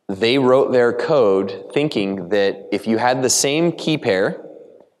they wrote their code thinking that if you had the same key pair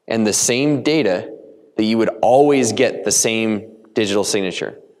and the same data, that you would always get the same digital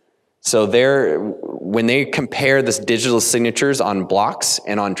signature. So when they compare this digital signatures on blocks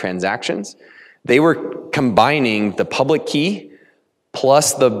and on transactions, they were combining the public key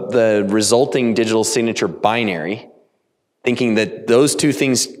plus the resulting digital signature binary, thinking that those two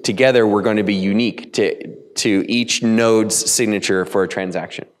things together were going to be unique to each node's signature for a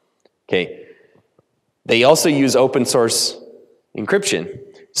transaction. Okay. They also use open source encryption.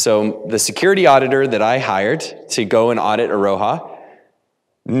 So the security auditor that I hired to go and audit Aroha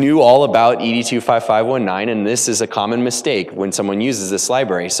knew all about ED25519, and this is a common mistake when someone uses this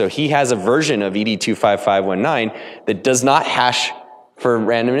library. So he has a version of ED25519 that does not hash for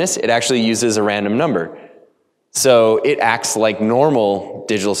randomness. It actually uses a random number. So it acts like normal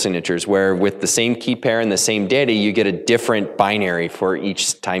digital signatures, where with the same key pair and the same data, you get a different binary for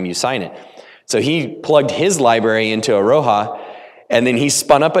each time you sign it. So he plugged his library into Aroha, and then he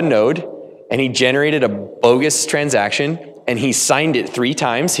spun up a node, and he generated a bogus transaction, and he signed it 3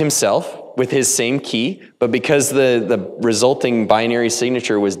 times himself with his same key, but because the resulting binary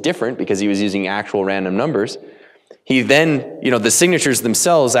signature was different, because he was using actual random numbers, he then, the signatures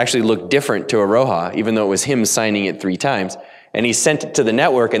themselves actually looked different to Aroha, even though it was him signing it 3 times. And he sent it to the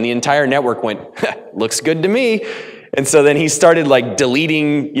network, and the entire network went, looks good to me. And so then he started like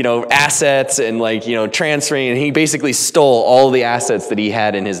deleting, assets and like, transferring, and he basically stole all the assets that he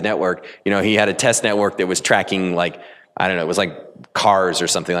had in his network. He had a test network that was tracking like, I don't know, it was like cars or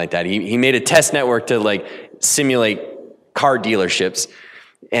something like that. He made a test network to like simulate car dealerships,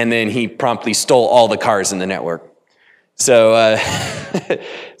 and then he promptly stole all the cars in the network. So,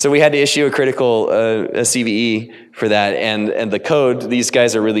 so we had to issue a critical a CVE for that, and the code, these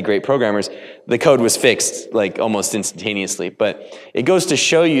guys are really great programmers, the code was fixed like almost instantaneously. But it goes to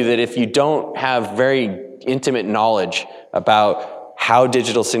show you that if you don't have very intimate knowledge about how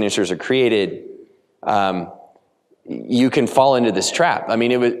digital signatures are created, you can fall into this trap. I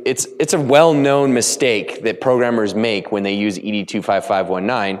mean, it's a well-known mistake that programmers make when they use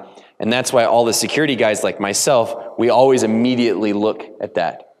ED25519, and that's why all the security guys like myself, we always immediately look at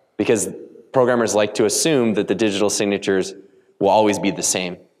that, because programmers like to assume that the digital signatures will always be the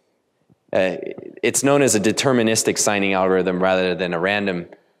same. It's known as a deterministic signing algorithm rather than a random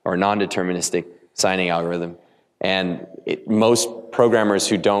or non-deterministic signing algorithm. And most programmers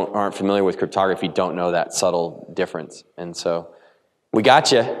who aren't familiar with cryptography don't know that subtle difference. And so we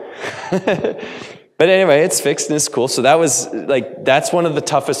got you. But anyway, it's fixed and it's cool. So that's one of the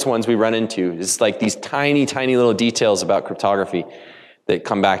toughest ones we run into. It's like these tiny, tiny little details about cryptography that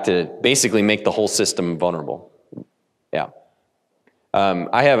come back to basically make the whole system vulnerable. Yeah.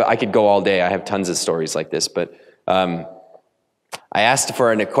 I could go all day. I have tons of stories like this, but I asked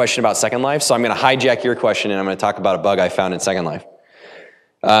for a question about Second Life, so I'm going to hijack your question and I'm going to talk about a bug I found in Second Life.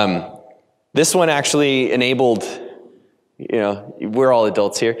 This one actually enabled, we're all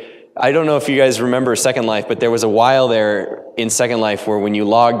adults here. I don't know if you guys remember Second Life, but there was a while there in Second Life where when you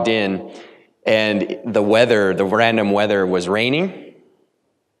logged in and the random weather was raining,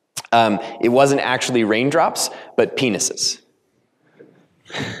 it wasn't actually raindrops, but penises.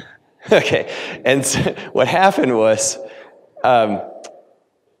 Okay, and so what happened was, we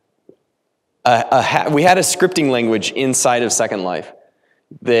had a scripting language inside of Second Life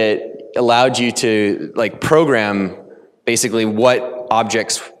that allowed you to program basically what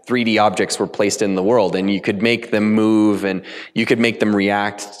 3D objects were placed in the world, and you could make them move, and you could make them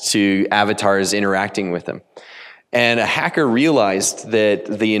react to avatars interacting with them. And a hacker realized that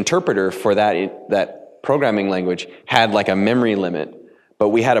the interpreter for that programming language had like a memory limit, but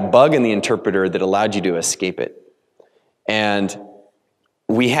we had a bug in the interpreter that allowed you to escape it. And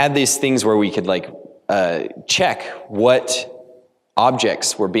we had these things where we could check what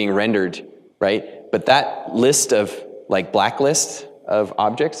objects were being rendered, right? But that list of blacklist of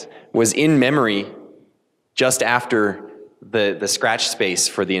objects was in memory just after the scratch space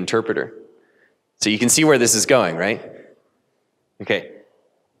for the interpreter. So you can see where this is going, right? Okay.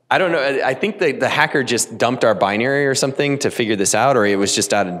 I don't know, I think the hacker just dumped our binary or something to figure this out, or it was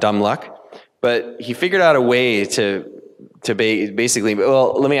just out of dumb luck. But he figured out a way to basically,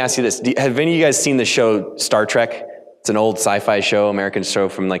 well, let me ask you this. Have any of you guys seen the show Star Trek? It's an old sci-fi show, American show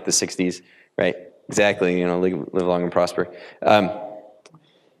from the 60s, right? Exactly, live long and prosper.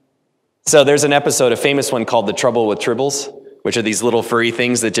 So there's an episode, a famous one called The Trouble with Tribbles, which are these little furry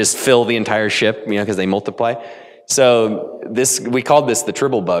things that just fill the entire ship, because they multiply. So we called this the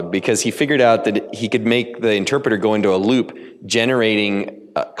Tribble bug, because he figured out that he could make the interpreter go into a loop generating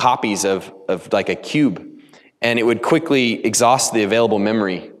copies of a cube, and it would quickly exhaust the available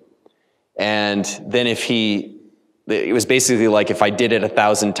memory. And then it was basically like if I did it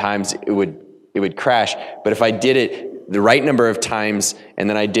 1,000 times, it would crash. But if I did it the right number of times, and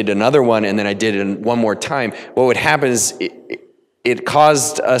then I did another one, and then I did it one more time, what would happen is it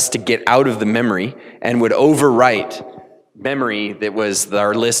caused us to get out of the memory and would overwrite memory that was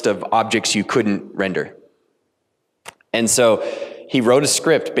our list of objects you couldn't render. And so he wrote a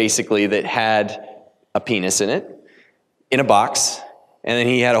script basically that had a penis in it, in a box, and then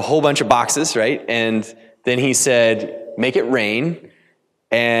he had a whole bunch of boxes, right? And then he said, make it rain,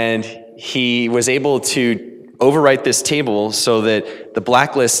 and he was able to overwrite this table so that the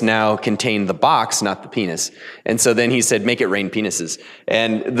blacklist now contained the box, not the penis. And so then he said, make it rain penises.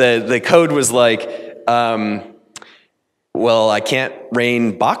 And the code was like, well, I can't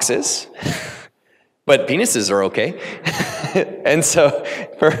rain boxes, but penises are okay. And so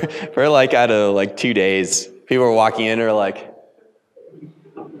for like out of like 2 days, people were walking in and are like,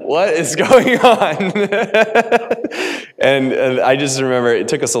 what is going on? And I just remember it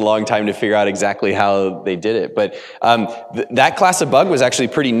took us a long time to figure out exactly how they did it. But that class of bug was actually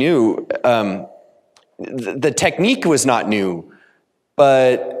pretty new. The technique was not new,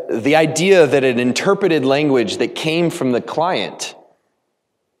 but the idea that an interpreted language that came from the client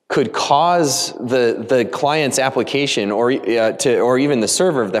could cause the client's application or even the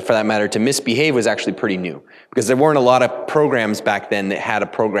server, for that matter, to misbehave was actually pretty new, because there weren't a lot of programs back then that had a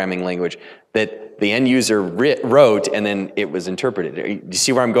programming language that the end user wrote and then it was interpreted. Do you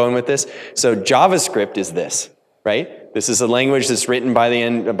see where I'm going with this? So JavaScript is this, right? This is a language that's written by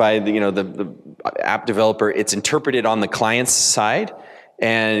the app developer. It's interpreted on the client's side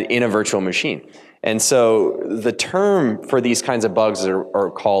and in a virtual machine. And so the term for these kinds of bugs are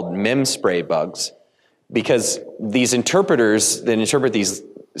called mem spray bugs, because these interpreters that interpret these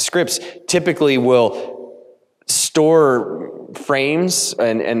scripts typically will store frames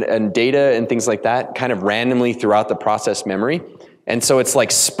and data and things like that kind of randomly throughout the process memory. And so it's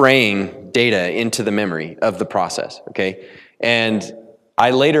like spraying data into the memory of the process, okay? And I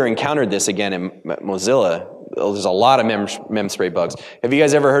later encountered this again in Mozilla. There's a lot of mem spray bugs. Have you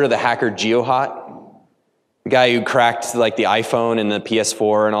guys ever heard of the hacker GeoHot? The guy who cracked like the iPhone and the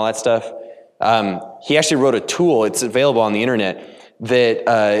PS4 and all that stuff. He actually wrote a tool, it's available on the internet,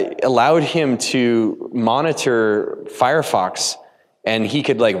 that allowed him to monitor Firefox, and he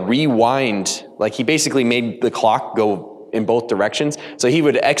could like rewind, like he basically made the clock go in both directions. So he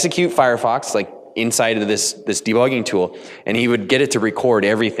would execute Firefox like inside of this debugging tool, and he would get it to record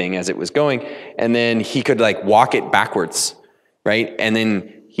everything as it was going, and then he could like walk it backwards, right? And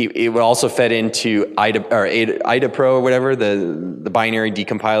then it would also fed into IDA Pro or whatever, the binary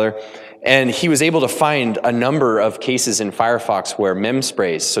decompiler. And he was able to find a number of cases in Firefox where mem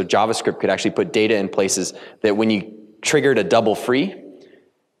sprays, so JavaScript could actually put data in places that when you triggered a double free,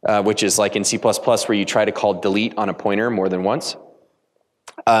 which is like in C++ where you try to call delete on a pointer more than once,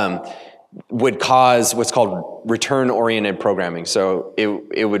 would cause what's called return-oriented programming. So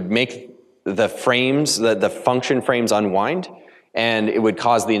it would make the frames, the function frames unwind, and it would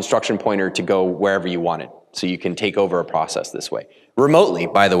cause the instruction pointer to go wherever you wanted. So you can take over a process this way. Remotely,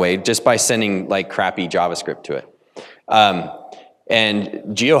 by the way, just by sending like crappy JavaScript to it.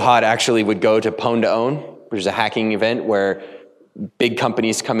 And GeoHot actually would go to Pwn to Own, which is a hacking event where big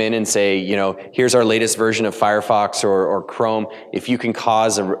companies come in and say, you know, here's our latest version of Firefox or Chrome. If you can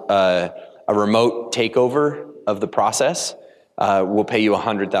cause a remote takeover of the process, we'll pay you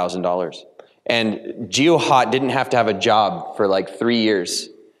 $100,000. And GeoHot didn't have to have a job for like 3 years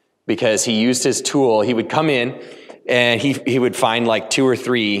because he used his tool. He would come in and he would find like 2 or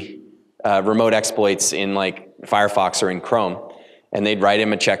 3 remote exploits in like Firefox or in Chrome, and they'd write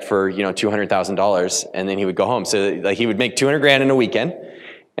him a check for, you know, $200,000, and then he would go home. So like he would make 200 grand in a weekend,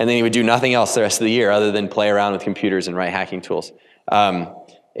 and then he would do nothing else the rest of the year other than play around with computers and write hacking tools. The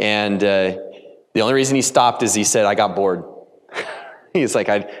only reason he stopped is he said, I got bored. He's like,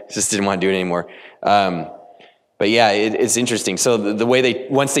 I just didn't want to do it anymore. But yeah, it's interesting. So the way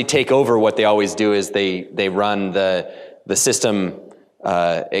once they take over, what they always do is they run the system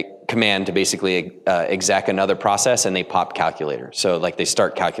command to basically exec another process, and they pop calculator. So like they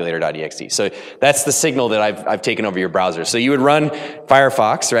start calculator.exe. So that's the signal that I've taken over your browser. So you would run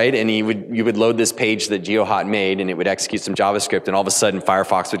Firefox, right? And you would load this page that GeoHot made, and it would execute some JavaScript, and all of a sudden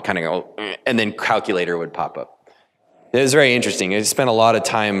Firefox would kind of go, and then calculator would pop up. It was very interesting. I spent a lot of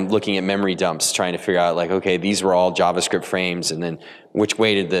time looking at memory dumps, trying to figure out like, okay, these were all JavaScript frames, and then which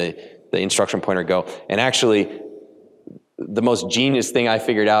way did the instruction pointer go? And actually, the most genius thing I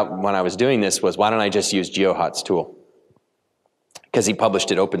figured out when I was doing this was, why don't I just use GeoHot's tool? Because he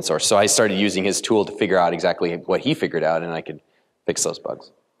published it open source. So I started using his tool to figure out exactly what he figured out, and I could fix those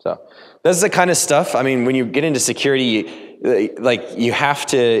bugs. So this is the kind of stuff, I mean, when you get into security, like you have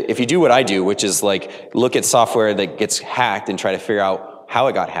to, if you do what I do, which is like look at software that gets hacked and try to figure out how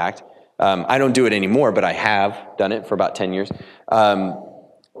it got hacked. I don't do it anymore, but I have done it for about 10 years.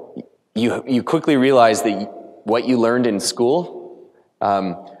 You quickly realize that what you learned in school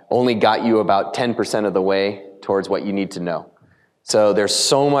only got you about 10% of the way towards what you need to know. So there's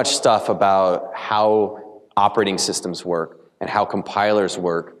so much stuff about how operating systems work and how compilers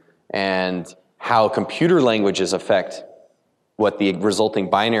work and how computer languages affect what the resulting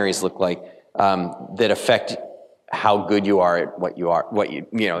binaries look like, that affect how good you are at what you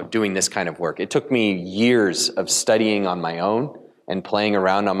know, doing this kind of work. It took me years of studying on my own and playing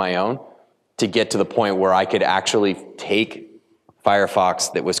around on my own to get to the point where I could actually take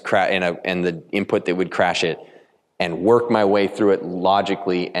Firefox that was and the input that would crash it, and work my way through it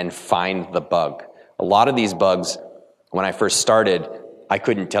logically and find the bug. A lot of these bugs, when I first started, I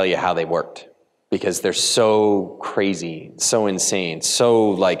couldn't tell you how they worked because they're so crazy, so insane, so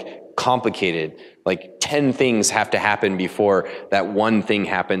like complicated. Like 10 things have to happen before that one thing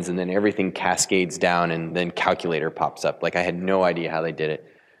happens, and then everything cascades down, and then calculator pops up. Like I had no idea how they did it.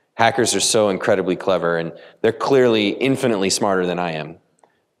 Hackers are so incredibly clever, and they're clearly infinitely smarter than I am.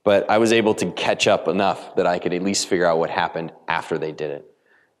 But I was able to catch up enough that I could at least figure out what happened after they did it.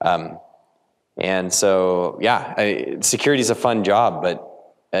 And so, yeah, security is a fun job, but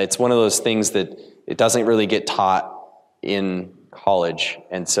it's one of those things that it doesn't really get taught in college.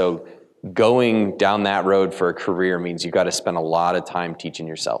 And so going down that road for a career means you've got to spend a lot of time teaching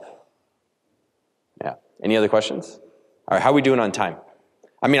yourself. Yeah. Any other questions? All right, how are we doing on time?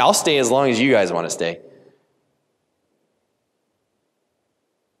 I mean, I'll stay as long as you guys want to stay.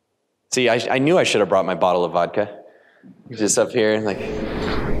 See, I knew I should have brought my bottle of vodka. Just up here, like.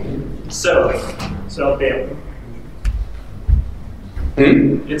 7 p.m.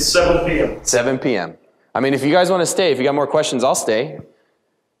 It's 7 p.m. 7 p.m. I mean, if you guys want to stay, if you got more questions, I'll stay.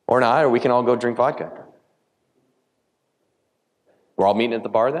 Or not, or we can all go drink vodka. We're all meeting at the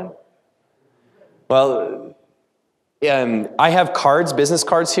bar then? Well, I have cards, business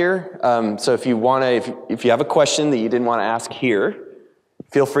cards here. So if you want to, if you have a question that you didn't want to ask here,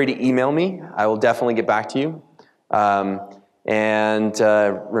 feel free to email me. I will definitely get back to you. And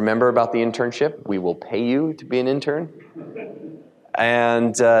remember about the internship. We will pay you to be an intern.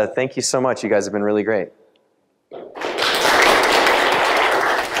 And thank you so much. You guys have been really great.